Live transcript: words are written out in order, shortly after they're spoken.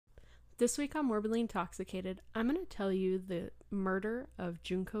This week on Morbidly Intoxicated, I'm going to tell you the murder of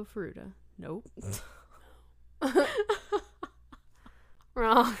Junko Furuta. Nope.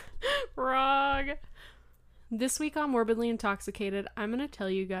 Wrong. Wrong. This week on Morbidly Intoxicated, I'm going to tell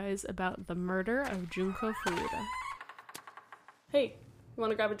you guys about the murder of Junko Furuta. Hey, you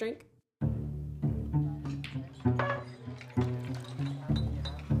want to grab a drink?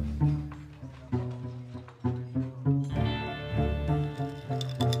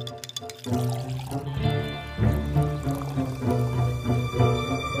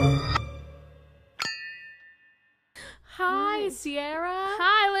 Hi, Sierra.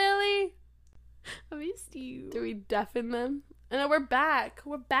 Hi, Lily. I missed you. Do we deafen them? And we're back.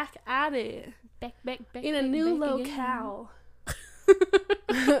 We're back at it. Back. In a new back locale.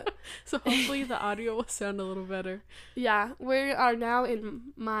 So hopefully the audio will sound a little better. Yeah, we are now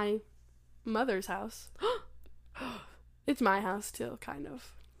in my mother's house. It's my house too, kind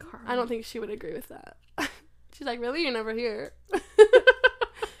of. I don't think she would agree with that. She's like, really? You're never here.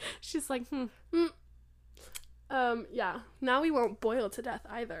 She's like, Yeah. Now we won't boil to death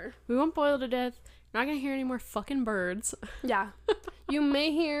either. We won't boil to death. You're not gonna hear any more fucking birds. Yeah. You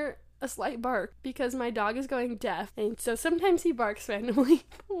may hear a slight bark because my dog is going deaf, and so sometimes he barks randomly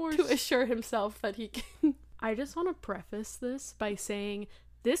to assure himself that he can. I just want to preface this by saying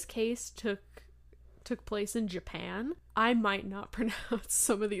this case took place in Japan. I might not pronounce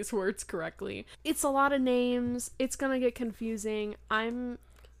some of these words correctly. It's a lot of names. It's gonna get confusing. I'm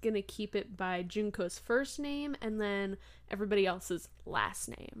gonna keep it by Junko's first name and then everybody else's last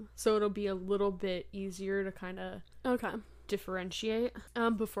name. So it'll be a little bit easier to kind of differentiate.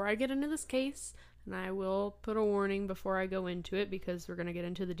 Before I get into this case, and I will put a warning before I go into it because we're gonna get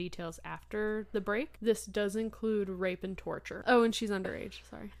into the details after the break. This does include rape and torture. Oh, and she's underage.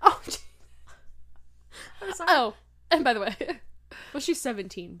 Sorry. Oh, I'm sorry. Oh, and by the way, well, she's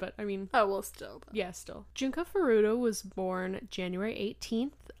 17, but I mean... Oh, well, still. Yeah, still. Junko Furuta was born January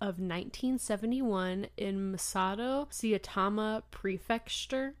 18th of 1971 in Masato, Saitama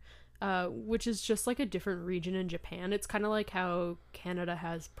Prefecture, which is just like a different region in Japan. It's kind of like how Canada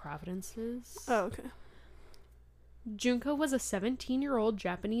has provinces. Oh, okay. Junko was a 17-year-old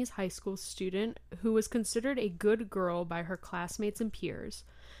Japanese high school student who was considered a good girl by her classmates and peers.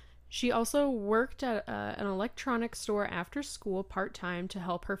 She also worked at an electronics store after school part-time to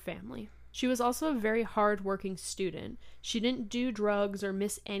help her family. She was also a very hard-working student. She didn't do drugs or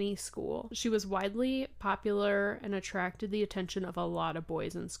miss any school. She was widely popular and attracted the attention of a lot of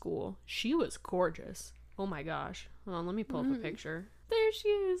boys in school. She was gorgeous. Oh my gosh. Hold on, let me pull up a picture. There she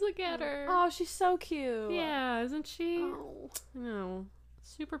is. Look at her. Oh, she's so cute. Yeah, isn't she? Oh. I know.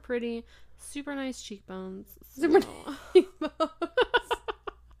 Super pretty. Super nice cheekbones. Super nice cheekbones.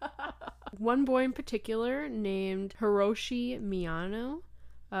 One boy in particular, named Hiroshi Miyano,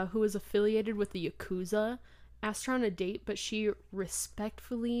 who was affiliated with the Yakuza, asked her on a date, but she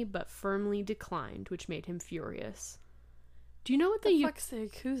respectfully but firmly declined, which made him furious. Do you know what the fuck's the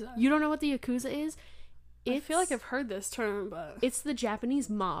Yakuza? You don't know what the Yakuza is? I feel like I've heard this term, but... It's the Japanese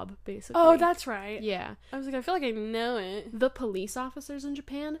mob, basically. Oh, that's right. Yeah. I was like, I feel like I know it. The police officers in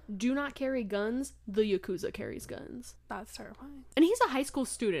Japan do not carry guns. The Yakuza carries guns. That's terrifying. And he's a high school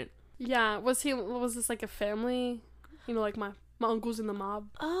student. Yeah, was this like a family? You know, like my uncle's in the mob?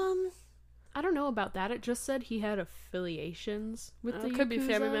 I don't know about that. It just said he had affiliations with the Yakuza. Could be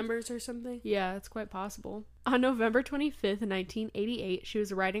family members or something. Yeah, it's quite possible. On November 25th, 1988, she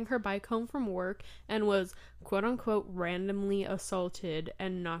was riding her bike home from work and was, quote-unquote, randomly assaulted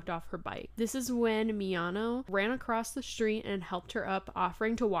and knocked off her bike. This is when Miyano ran across the street and helped her up,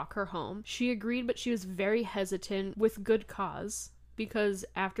 offering to walk her home. She agreed, but she was very hesitant, with good cause. Because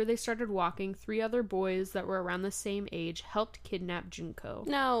after they started walking, 3 other boys that were around the same age helped kidnap Junko.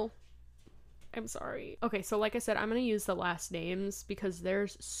 No. I'm sorry. Okay, so like I said, I'm gonna use the last names because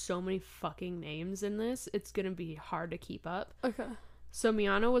there's so many fucking names in this. It's gonna be hard to keep up. Okay. So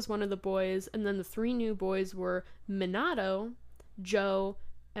Miyano was one of the boys, and then the 3 new boys were Minato, Joe,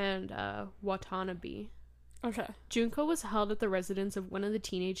 and Watanabe. Okay. Junko was held at the residence of one of the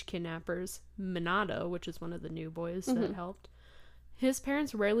teenage kidnappers, Minato, which is one of the new boys that helped. His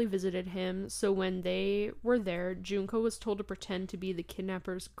parents rarely visited him, so when they were there, Junko was told to pretend to be the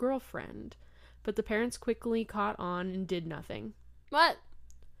kidnapper's girlfriend. But the parents quickly caught on and did nothing. What?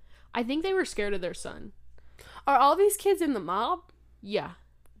 I think they were scared of their son. Are all these kids in the mob? Yeah.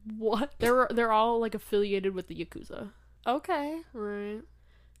 What? They're all, like, affiliated with the Yakuza. Okay. Right.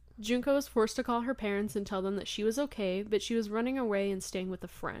 Junko was forced to call her parents and tell them that she was okay, but she was running away and staying with a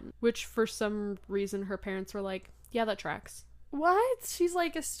friend. Which, for some reason, her parents were like, yeah, that tracks. What? She's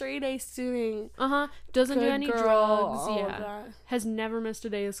like a straight A student. Doesn't do Good any girl, drugs. all of Yeah. that. Has never missed a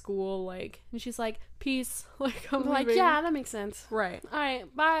day of school. Like, and she's like, peace. Like, I'm like, leaving. yeah, that makes sense. Right. All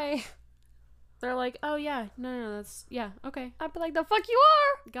right, bye. They're like, oh yeah, no, that's, yeah, okay. I'd be like, the fuck you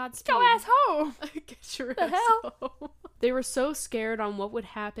are? Godspeed. Go ass home. Get your The ass hell? home. They were so scared on what would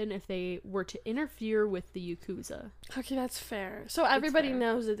happen if they were to interfere with the Yakuza. Okay, that's fair. So everybody fair.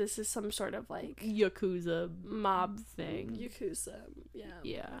 knows that this is some sort of like Yakuza mob thing. Yakuza. Yeah.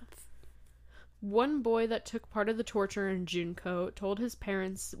 Yeah. One boy that took part of the torture in Junko told his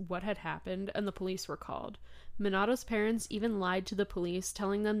parents what had happened, and the police were called. Minato's parents even lied to the police,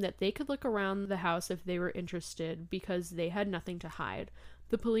 telling them that they could look around the house if they were interested, because they had nothing to hide.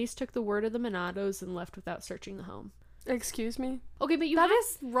 The police took the word of the Minatos and left without searching the home. Excuse me? Okay, but That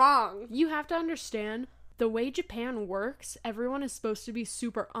is wrong. you have to understand, the way Japan works, everyone is supposed to be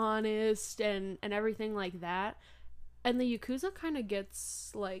super honest and everything like that. And the Yakuza kind of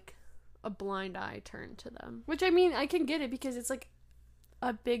gets, like, a blind eye turned to them. Which, I mean, I can get it because it's like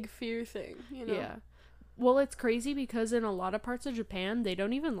a big fear thing, you know? Yeah. Well, it's crazy because in a lot of parts of Japan, they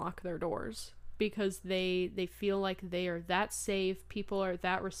don't even lock their doors because they feel like they are that safe, people are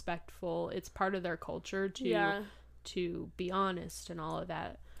that respectful. It's part of their culture to be honest and all of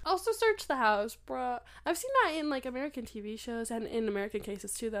that. Also search the house, bruh. I've seen that in, like, American TV shows and in American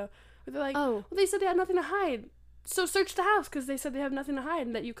cases, too, though. Where they're like, well, they said they had nothing to hide. So search the house because they said they have nothing to hide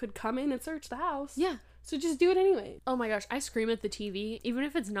and that you could come in and search the house. Yeah. So just do it anyway. Oh my gosh, I scream at the TV, even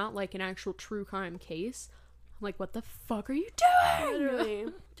if it's not like an actual true crime case. I'm like, what the fuck are you doing? Literally.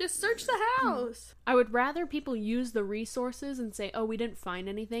 Just search the house. I would rather people use the resources and say, oh, we didn't find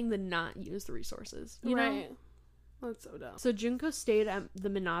anything, than not use the resources. You know? That's so dumb. So Junko stayed at the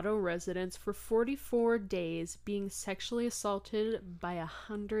Minato residence for 44 days, being sexually assaulted by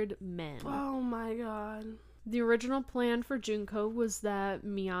 100 men. Oh my god. The original plan for Junko was that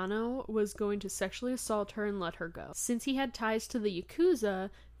Miyano was going to sexually assault her and let her go. Since he had ties to the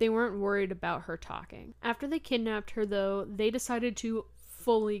Yakuza, they weren't worried about her talking. After they kidnapped her, though, they decided to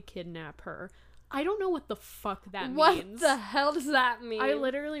fully kidnap her. I don't know what the fuck that means. What the hell does that mean? I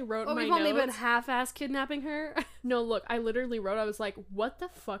literally wrote in my notes. We've only been half-ass kidnapping her? No, look, I literally wrote, I was like, what the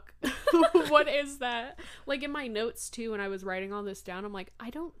fuck? What is that? Like, in my notes, too, when I was writing all this down, I'm like,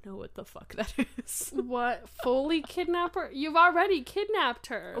 I don't know what the fuck that is. What? Fully kidnap her? You've already kidnapped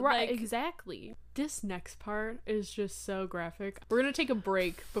her. Right, like, exactly. This next part is just so graphic. We're gonna take a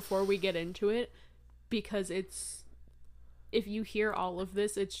break before we get into it, because if you hear all of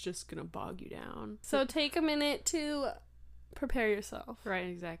this, it's just gonna bog you down. So take a minute to prepare yourself. Right,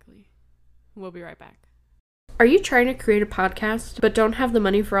 exactly. We'll be right back. Are you trying to create a podcast but don't have the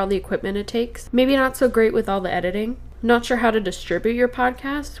money for all the equipment it takes? Maybe not so great with all the editing? Not sure how to distribute your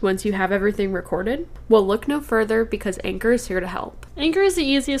podcast once you have everything recorded? Well, look no further, because Anchor is here to help. Anchor is the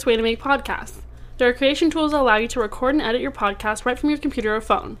easiest way to make podcasts. There are creation tools that allow you to record and edit your podcast right from your computer or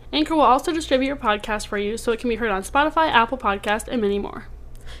phone. Anchor will also distribute your podcast for you so it can be heard on Spotify, Apple Podcasts, and many more.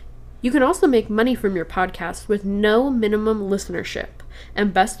 You can also make money from your podcast with no minimum listenership.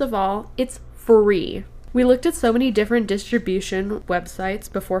 And best of all, it's free. We looked at so many different distribution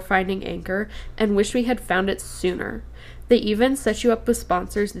websites before finding Anchor and wish we had found it sooner. They even set you up with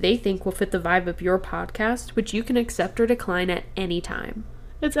sponsors they think will fit the vibe of your podcast, which you can accept or decline at any time.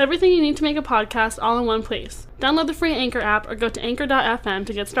 It's everything you need to make a podcast all in one place. Download the free Anchor app or go to anchor.fm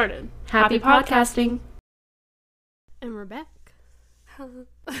to get started. Happy podcasting! And we're back.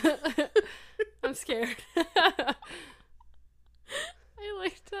 I'm scared. I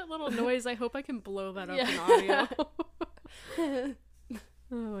liked that little noise. I hope I can blow that up in audio.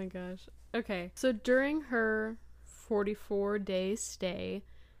 Oh my gosh. Okay, so during her 44-day stay,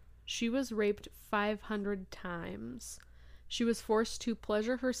 she was raped 500 times. She was forced to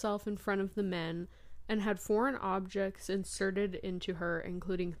pleasure herself in front of the men and had foreign objects inserted into her,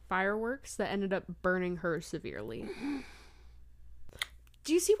 including fireworks that ended up burning her severely.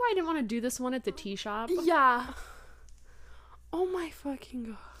 Do you see why I didn't want to do this one at the tea shop? Yeah. Oh my fucking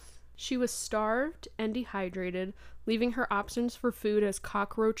god. She was starved and dehydrated, leaving her options for food as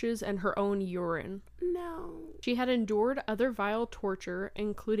cockroaches and her own urine. No. She had endured other vile torture,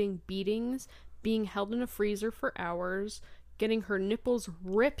 including beatings, being held in a freezer for hours, getting her nipples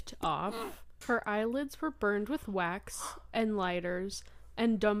ripped off. Her eyelids were burned with wax and lighters,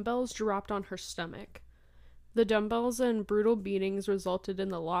 and dumbbells dropped on her stomach. The dumbbells and brutal beatings resulted in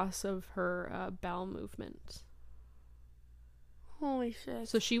the loss of her bowel movement. Holy shit.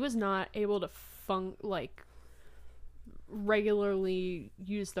 So she was not able to regularly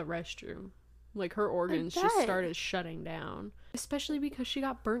use the restroom. Like, her organs just started shutting down. Especially because she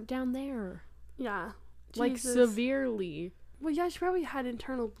got burnt down there. Yeah. Like, Jesus. severely. Well, yeah, she probably had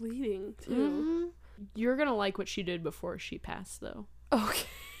internal bleeding, too. Mm-hmm. You're gonna like what she did before she passed, though. Okay.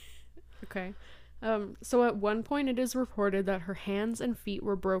 Okay. So at one point it is reported that her hands and feet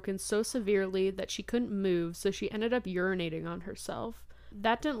were broken so severely that she couldn't move, so she ended up urinating on herself.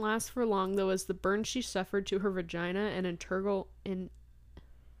 That didn't last for long, though, as the burns she suffered to her vagina and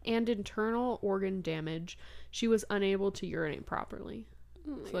internal organ damage, she was unable to urinate properly.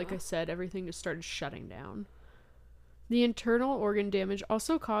 So like I said, everything just started shutting down. The internal organ damage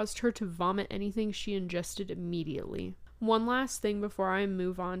also caused her to vomit anything she ingested immediately. One last thing before I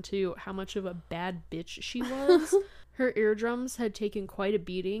move on to how much of a bad bitch she was. Her eardrums had taken quite a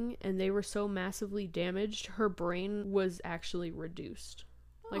beating, and they were so massively damaged, her brain was actually reduced.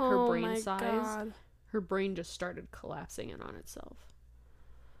 Like, her brain size. God. Her brain just started collapsing in on itself.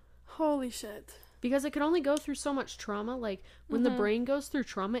 Holy shit. Because it could only go through so much trauma. Like, when the brain goes through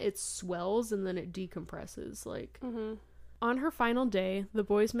trauma, it swells and then it decompresses. Like, on her final day, the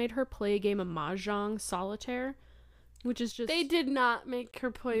boys made her play a game of Mahjong Solitaire. Which is just... They did not make her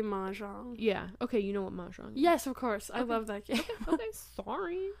play Mahjong. Yeah. Okay, you know what Mahjong is. Yes, of course. I love that game. Okay,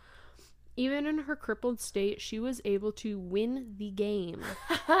 sorry. Even in her crippled state, she was able to win the game.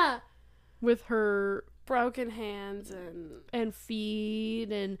 With her... broken hands and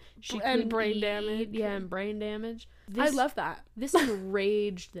feet, and she and brain damage. Yeah, and brain damage. I love that. This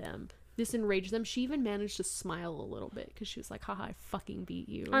enraged them. She even managed to smile a little bit, because she was like, haha, I fucking beat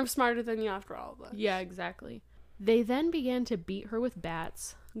you. I'm smarter than you after all of this. Yeah, exactly. They then began to beat her with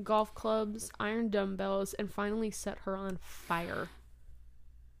bats, golf clubs, iron dumbbells, and finally set her on fire.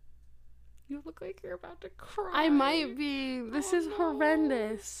 You look like you're about to cry. I might be. This is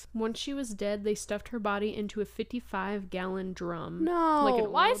horrendous. Once she was dead, they stuffed her body into a 55-gallon drum. No.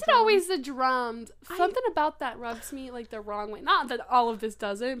 Like why is it always the drums? Something about that rubs me, like, the wrong way. Not that all of this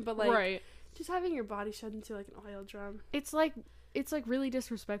doesn't, but, like, right. Just having your body shoved into, like, an oil drum. It's like really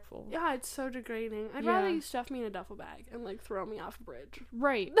disrespectful. Yeah, it's so degrading. I'd rather you stuff me in a duffel bag and, like, throw me off a bridge.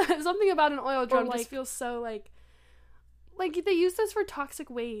 Right. Something about an oil drum just feels so, like they use this for toxic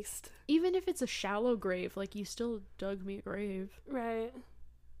waste. Even if it's a shallow grave, like, you still dug me a grave. Right.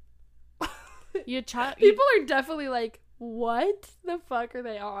 People are definitely like, what the fuck are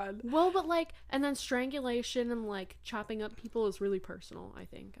they on? Well, but, like, and then strangulation and, like, chopping up people is really personal, I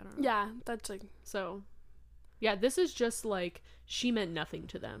think. I don't know. Yeah, that's, like... So, yeah, this is just, like, she meant nothing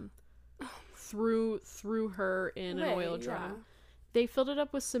to them. Threw her in an oil drum. Yeah. They filled it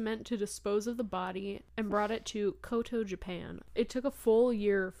up with cement to dispose of the body and brought it to Koto, Japan. It took a full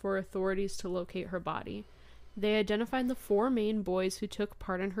year for authorities to locate her body. They identified the 4 main boys who took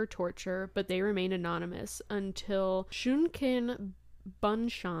part in her torture, but they remained anonymous until Shunkin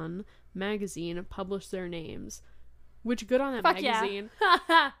Bunshan magazine published their names. Which, good on that magazine.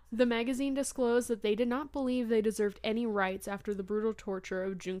 Yeah. The magazine disclosed that they did not believe they deserved any rights after the brutal torture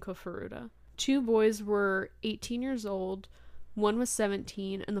of Junko Furuta. 2 boys were 18 years old, 1 was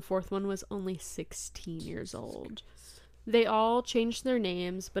 17, and the 4th one was only 16 years old. They all changed their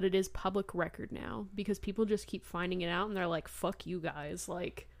names, but it is public record now, because people just keep finding it out, and they're like, fuck you guys,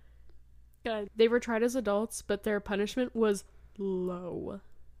 like... Good. They were tried as adults, but their punishment was low.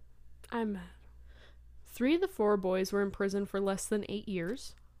 I'm mad. 3 of the 4 boys were in prison for less than 8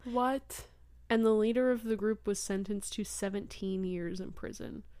 years. What? And the leader of the group was sentenced to 17 years in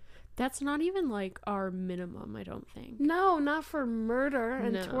prison. That's not even, like, our minimum, I don't think. No, not for murder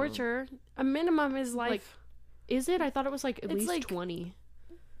and torture. A minimum is life. Like, is it? I thought it was, like, at least like, 20.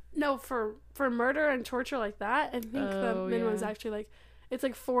 No, for murder and torture like that, I think the minimum is actually, like, it's,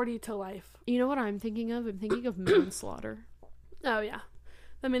 like, 40 to life. You know what I'm thinking of? I'm thinking of manslaughter. Oh, yeah.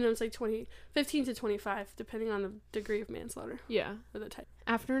 The minimum's like 15 to 25, depending on the degree of manslaughter. Yeah. Or the type.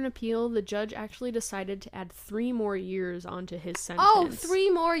 After an appeal, the judge actually decided to add 3 more years onto his sentence. Oh,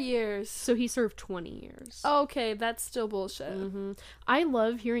 3 more years. So he served 20 years. Okay, that's still bullshit. Mm-hmm. I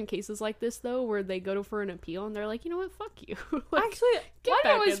love hearing cases like this, though, where they go for an appeal and they're like, you know what, fuck you. Like, actually, why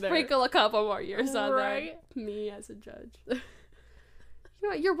don't we sprinkle a couple more years on that? Me as a judge. You know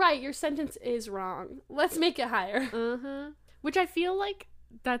what, you're right, your sentence is wrong. Let's make it higher. Uh-huh. Which I feel like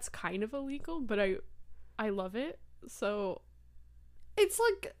that's kind of illegal, but I love it. So it's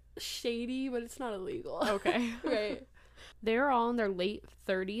like shady, but it's not illegal. Okay. Right. They're all in their late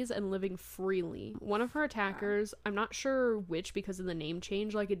 30s and living freely. One of her attackers, I'm not sure which because of the name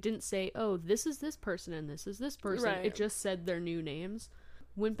change, like it didn't say, oh, this is this person and this is this person. Right. It just said their new names.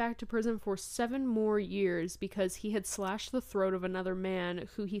 Went back to prison for 7 more years because he had slashed the throat of another man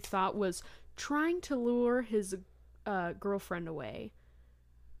who he thought was trying to lure his girlfriend away.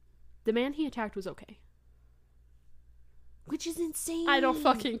 The man he attacked was okay. Which is insane. I don't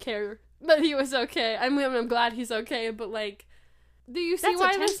fucking care that he was okay. I'm glad he's okay, but, like, Do you see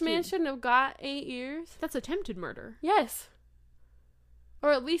why this man shouldn't have got 8 years? That's attempted murder. Yes.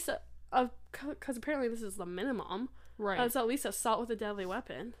 Or at least, because apparently this is the minimum. Right. It's at least assault with a deadly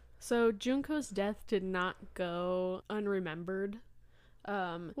weapon. So Junko's death did not go unremembered.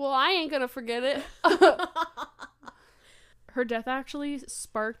 Well, I ain't gonna forget it. Her death actually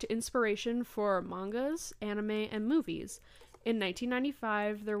sparked inspiration for mangas, anime, and movies. In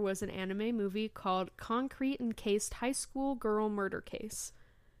 1995, there was an anime movie called Concrete Encased High School Girl Murder Case.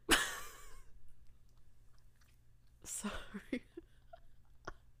 Sorry.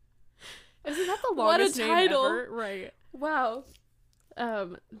 Isn't that the longest name ever? Right. Wow.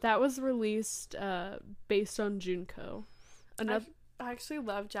 That was released based on Junko. I actually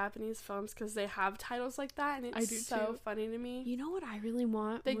love Japanese films because they have titles like that, and it's so funny to me. You know what I really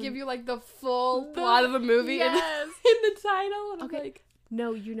want? They give you like the full plot of the movie in the title, and okay. I'm like,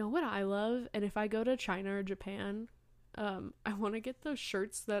 no, you know what I love? And if I go to China or Japan, I want to get those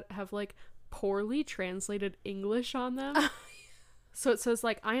shirts that have like poorly translated English on them. So it says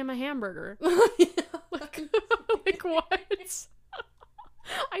like, I am a hamburger. like what?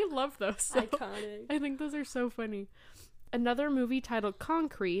 I love those. So iconic. I think those are so funny. Another movie titled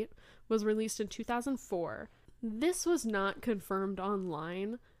Concrete was released in 2004. This was not confirmed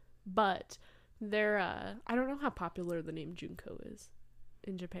online, but I don't know how popular the name Junko is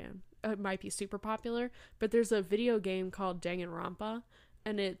in Japan. It might be super popular, but there's a video game called Danganronpa,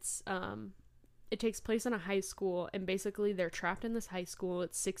 and it takes place in a high school, and basically they're trapped in this high school.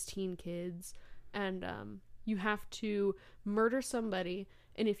 It's 16 kids, and you have to murder somebody,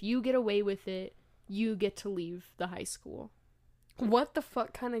 and if you get away with it, you get to leave the high school. What the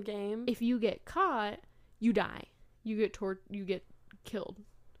fuck kind of game? If you get caught, you die. You get killed.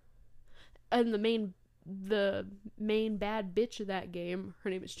 And the main bad bitch of that game, her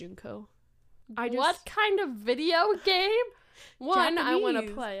name is Junko. What kind of video game? One, Japanese. I want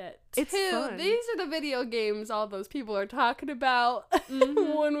to play it. It's Two, fun. These are the video games all those people are talking about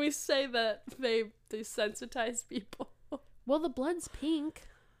when we say that they desensitize people. Well, the blood's pink.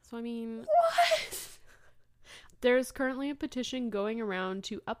 So, I mean... What? There's currently a petition going around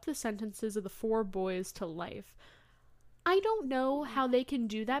to up the sentences of the 4 boys to life. I don't know how they can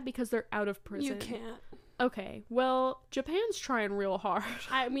do that because they're out of prison. You can't. Okay, well, Japan's trying real hard.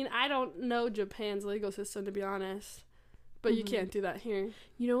 I mean, I don't know Japan's legal system, to be honest. But you can't do that here.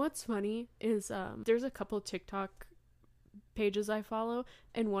 You know what's funny is there's a couple TikTok pages I follow,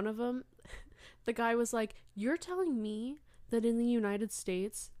 and one of them, the guy was like, "You're telling me that in the United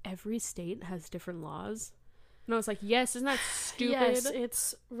States, every state has different laws?" And I was like, yes, isn't that stupid? Yes,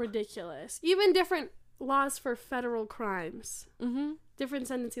 it's ridiculous. Even different laws for federal crimes. Mm-hmm. Different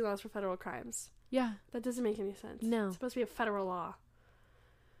sentencing laws for federal crimes. Yeah. That doesn't make any sense. No. It's supposed to be a federal law.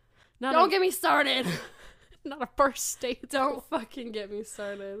 Don't get me started! Not a first state. Don't fucking get me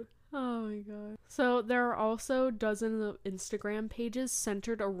started. Oh my god. So there are also dozens of Instagram pages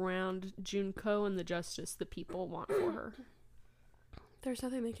centered around Junko and the justice the people want for her. There's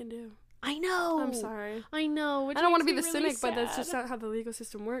nothing they can do. I know. I'm sorry. I know. I don't want to be the cynic, but that's just not how the legal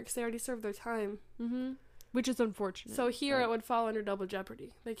system works. They already served their time. Mm-hmm. Which is unfortunate. So here it would fall under double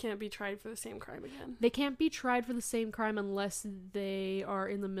jeopardy. They can't be tried for the same crime again. They can't be tried for the same crime unless they are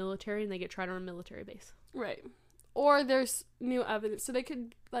in the military and they get tried on a military base. Right. Or there's new evidence. So they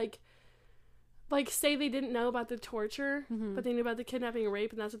could, like say they didn't know about the torture, but they knew about the kidnapping and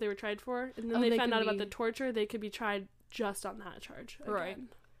rape, and that's what they were tried for. And then they found out about the torture. They could be tried just on that charge again. Right.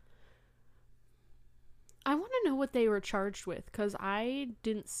 I want to know what they were charged with, because I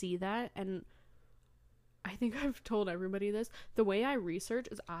didn't see that, and I think I've told everybody this. The way I research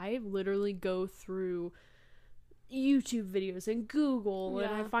is I literally go through YouTube videos and Google,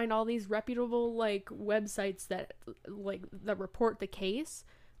 and I find all these reputable, like, websites that report the case,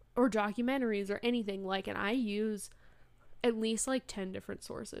 or documentaries, or anything, like, and I use at least, 10 different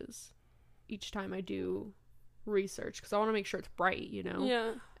sources each time I do research, because I want to make sure it's right,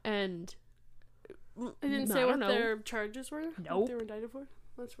 Yeah. And... It didn't say what their charges were? Nope. What they were indicted for?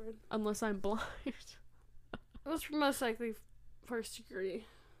 That's weird. Unless I'm blind. It was most likely first degree.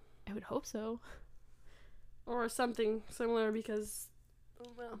 I would hope so. Or something similar because,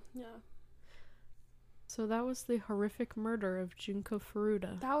 well, yeah. So that was the horrific murder of Junko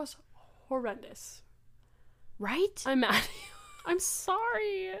Furuta. That was horrendous. Right? I'm mad at you. I'm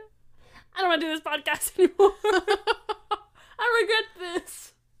sorry. I don't want to do this podcast anymore. I regret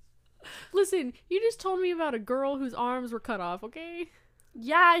this. Listen, you just told me about a girl whose arms were cut off, okay?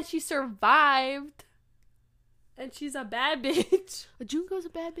 Yeah, and she survived. And she's a bad bitch. Junko's a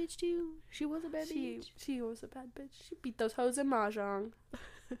bad bitch, too. She was a bad bitch. She was a bad bitch. She beat those hoes in Mahjong.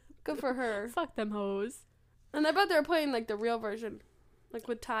 Good for her. Fuck them hoes. And I bet they're playing, like, the real version. Like,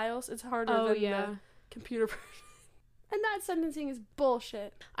 with tiles, it's harder than the computer version. And that sentencing is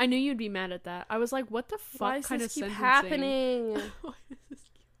bullshit. I knew you'd be mad at that. I was like, what the fuck kind of sentencing? Happening?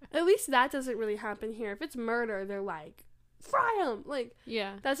 At least that doesn't really happen here. If it's murder, they're like, fry them. Like,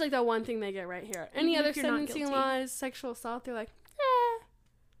 yeah. That's, like, the one thing they get right here. Any other sentencing laws, sexual assault, they're like,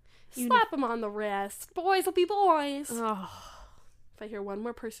 slap them on the wrist. Boys will be boys. Oh. If I hear one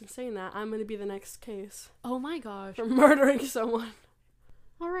more person saying that, I'm going to be the next case. Oh, my gosh. For murdering someone.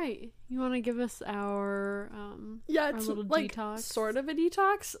 All right. You want to give us our our little like, detox? Sort of a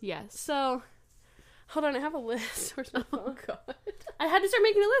detox? Yes. So, hold on. I have a list. Where's my phone? Oh, God. I had to start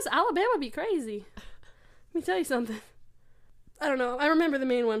making a list. Alabama would be crazy. Let me tell you something. I don't know. I remember the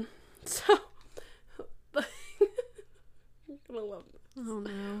main one. So, I'm going to love this. Oh,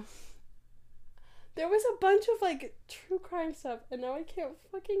 no. There was a bunch of, like, true crime stuff, and now I can't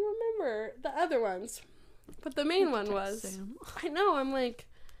fucking remember the other ones. But the main one was... Sam. I know, I'm like...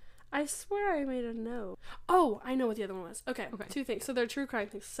 I swear I made a note. Oh, I know what the other one was. Okay. 2 things. So they're true crime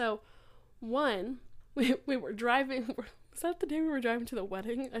things. So, one, we were driving... Was that the day we were driving to the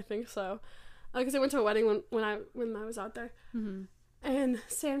wedding? I think so. Because I went to a wedding when I was out there. Mm-hmm. And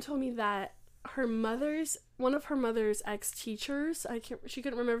Sam told me that one of her mother's ex-teachers, she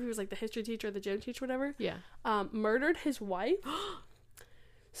couldn't remember if he was like the history teacher or the gym teacher, whatever. Yeah. Murdered his wife.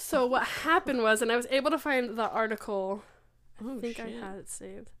 So what happened was, and I was able to find the article. I think shit. I had it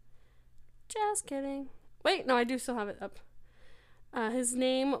saved. Just kidding. Wait, no, I do still have it up. His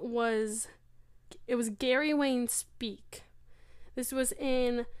name was Gary Wayne Speak. This was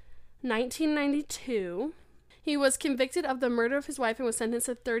in 1992. He was convicted of the murder of his wife and was sentenced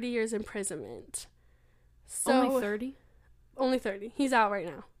to 30 years imprisonment. So, only 30? Only 30. He's out right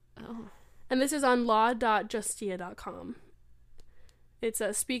now. Oh. And this is on law.justia.com. It's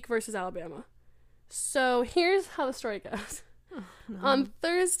Speak versus Alabama. So here's how the story goes. Oh, no. On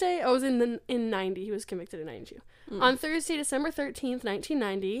Thursday, it was in 90. He was convicted in 92. On Thursday, December 13th,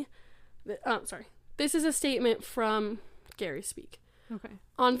 1990. This is a statement from Gary Speak. Okay.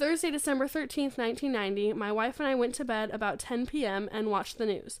 On Thursday, December 13th, 1990, my wife and I went to bed about 10 p.m. and watched the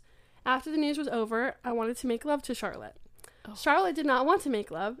news. After the news was over, I wanted to make love to Charlotte. Oh. Charlotte did not want to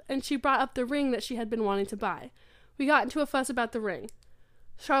make love, and she brought up the ring that she had been wanting to buy. We got into a fuss about the ring.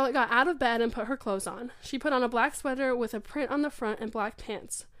 Charlotte got out of bed and put her clothes on. She put on a black sweater with a print on the front and black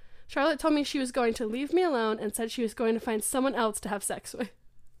pants. Charlotte told me she was going to leave me alone and said she was going to find someone else to have sex with.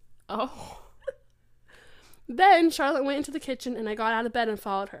 Oh. Then Charlotte went into the kitchen and I got out of bed and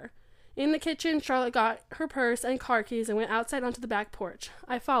followed her. In the kitchen, Charlotte got her purse and car keys and went outside onto the back porch.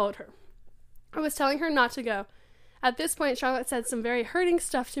 I followed her. I was telling her not to go. At this point, Charlotte said some very hurting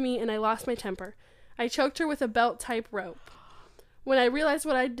stuff to me and I lost my temper. I choked her with a belt-type rope. When I realized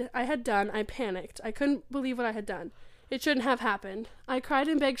what I had done, I panicked. I couldn't believe what I had done. It shouldn't have happened. I cried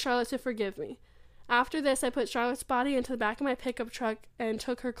and begged Charlotte to forgive me. After this, I put Charlotte's body into the back of my pickup truck and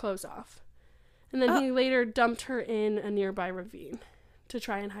took her clothes off. And then he later dumped her in a nearby ravine to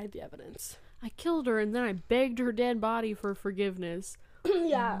try and hide the evidence. I killed her and then I begged her dead body for forgiveness.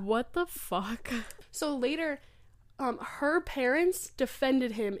 Yeah. What the fuck? So later, her parents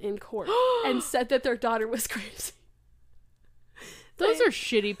defended him in court and said that their daughter was crazy. Those are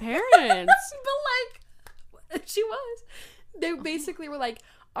shitty parents. But, like, she was. They basically were like,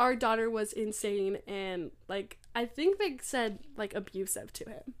 our daughter was insane and, like, I think they said, like, abusive to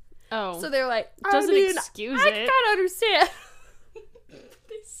him. Oh. So they were like, excuse it. I can't understand.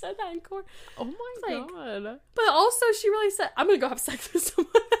 They said that in court. Oh my God. But also, she really said, I'm going to go have sex with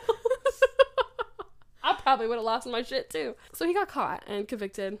someone else. I probably would have lost my shit, too. So he got caught and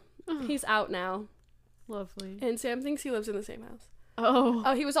convicted. He's out now. Lovely. And Sam thinks he lives in the same house.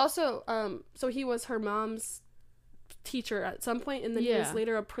 Oh, he was also, so he was her mom's teacher at some point, and then he was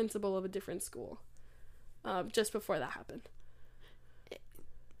later a principal of a different school, just before that happened.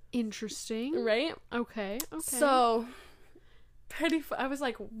 Interesting. Right? Okay. So, I was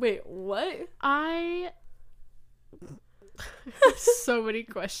like, wait, what? So many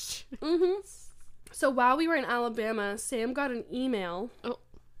questions. Mm-hmm. So while we were in Alabama, Sam got an email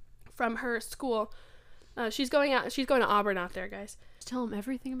from her school. She's going to Auburn out there, guys. Just tell them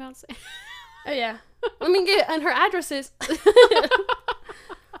everything about Sam. Oh, yeah. Let me get, and her addresses.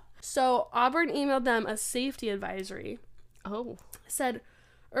 So Auburn emailed them a safety advisory. Oh. Said,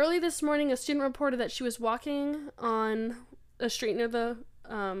 early this morning, a student reported that she was walking on a street near the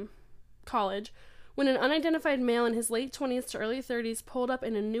college when an unidentified male in his late 20s to early 30s pulled up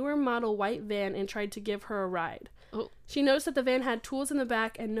in a newer model white van and tried to give her a ride. Oh. She noticed that the van had tools in the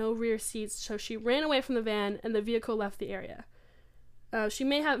back and no rear seats, so she ran away from the van and the vehicle left the area. She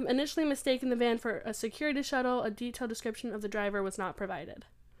may have initially mistaken the van for a security shuttle. A detailed description of the driver was not provided.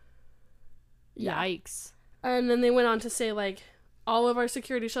 Yeah. Yikes. And then they went on to say, like, all of our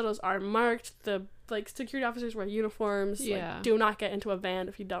security shuttles are marked. The, like, security officers wear uniforms. Yeah. Like, do not get into a van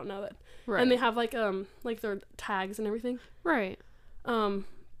if you don't know that. Right. And they have, like their tags and everything. Right.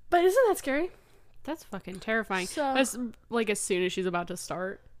 But isn't that scary? That's fucking terrifying. So, as soon as she's about to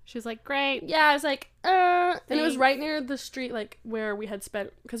start, she's like, great. Yeah, I was like, And it was right near the street, like, where we had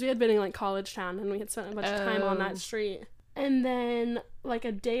spent, because we had been in, like, college town, and we had spent a bunch of time on that street. And then, like,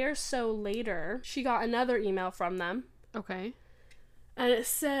 a day or so later, she got another email from them. Okay. And it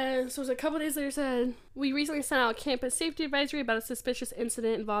said, so it was a couple days later, it said, we recently sent out a campus safety advisory about a suspicious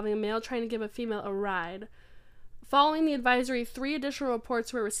incident involving a male trying to give a female a ride. Following the advisory, 3 additional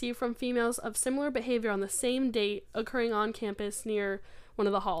reports were received from females of similar behavior on the same date occurring on campus near one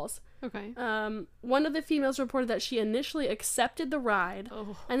of the halls. Okay. One of the females reported that she initially accepted the ride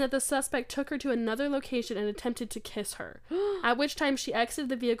and that the suspect took her to another location and attempted to kiss her, at which time she exited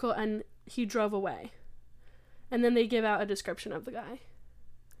the vehicle and he drove away. And then they give out a description of the guy.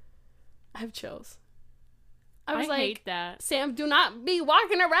 I have chills. I was like, hate that. Sam, do not be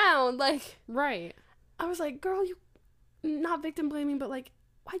walking around. Like, right. I was like, girl, you, not victim blaming, but like,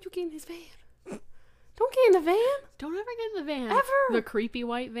 why'd you get in his van? Don't get in the van. Don't ever get in the van. Ever. The creepy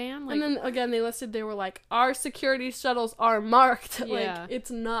white van. Like, and then again, they were like, our security shuttles are marked. Yeah. Like,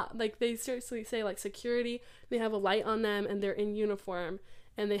 it's not, like, they seriously say, like, security, they have a light on them and they're in uniform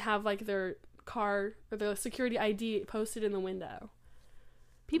and they have, like, their car or their security ID posted in the window.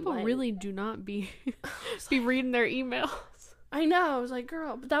 People really do not be reading their emails. I know. I was like,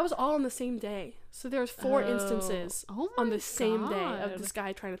 girl, but that was all on the same day. So there was 4 instances on the same day of this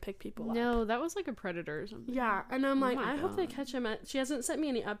guy trying to pick people up. No, that was like a predator or something. Yeah, and I'm like, I hope they catch him. She hasn't sent me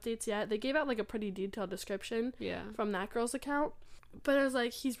any updates yet. They gave out like a pretty detailed description from that girl's account. But I was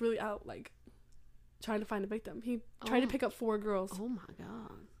like, he's really out, like, trying to find a victim. He tried to pick up 4 girls. Oh my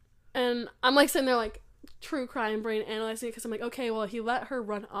god. And I'm like sitting there like, true crime brain analyzing it, because I'm like, okay, well, he let her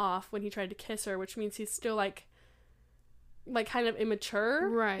run off when he tried to kiss her, which means he's still like kind of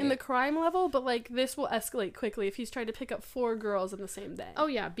immature in the crime level, but like this will escalate quickly if he's trying to pick up 4 girls in the same day. Oh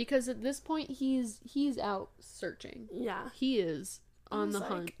yeah, because at this point he's out searching. Yeah, he is on the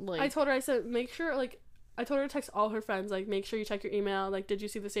hunt. Like, I told her, I said, make sure, like, I told her to text all her friends, like, make sure you check your email, like, did you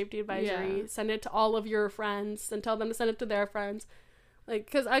see the safety advisory? Send it to all of your friends and tell them to send it to their friends. Like,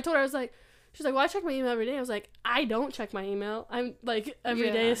 because I told her, I was like, she's like, well, I check my email every day. I was like, I don't check my email. I'm like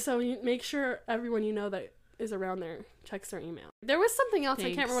every day, so you make sure everyone you know that is around there checks their email. There was something else,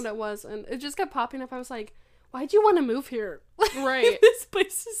 I can't remember what it was, and it just kept popping up. I was like, why'd you want to move here? Right. This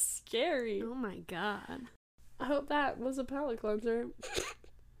place is scary. Oh my god. I hope that was a palate cleanser.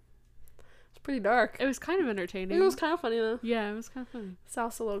 It's pretty dark. It was kind of entertaining. It was kind of funny though. Yeah, it was kind of funny.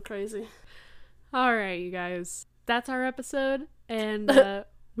 South's a little crazy. All right, you guys. That's our episode, and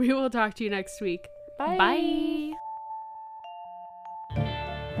we will talk to you next week. Bye. Bye.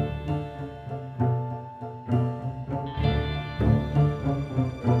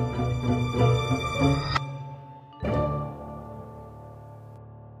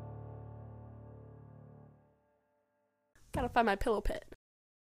 Gotta find my pillow pit.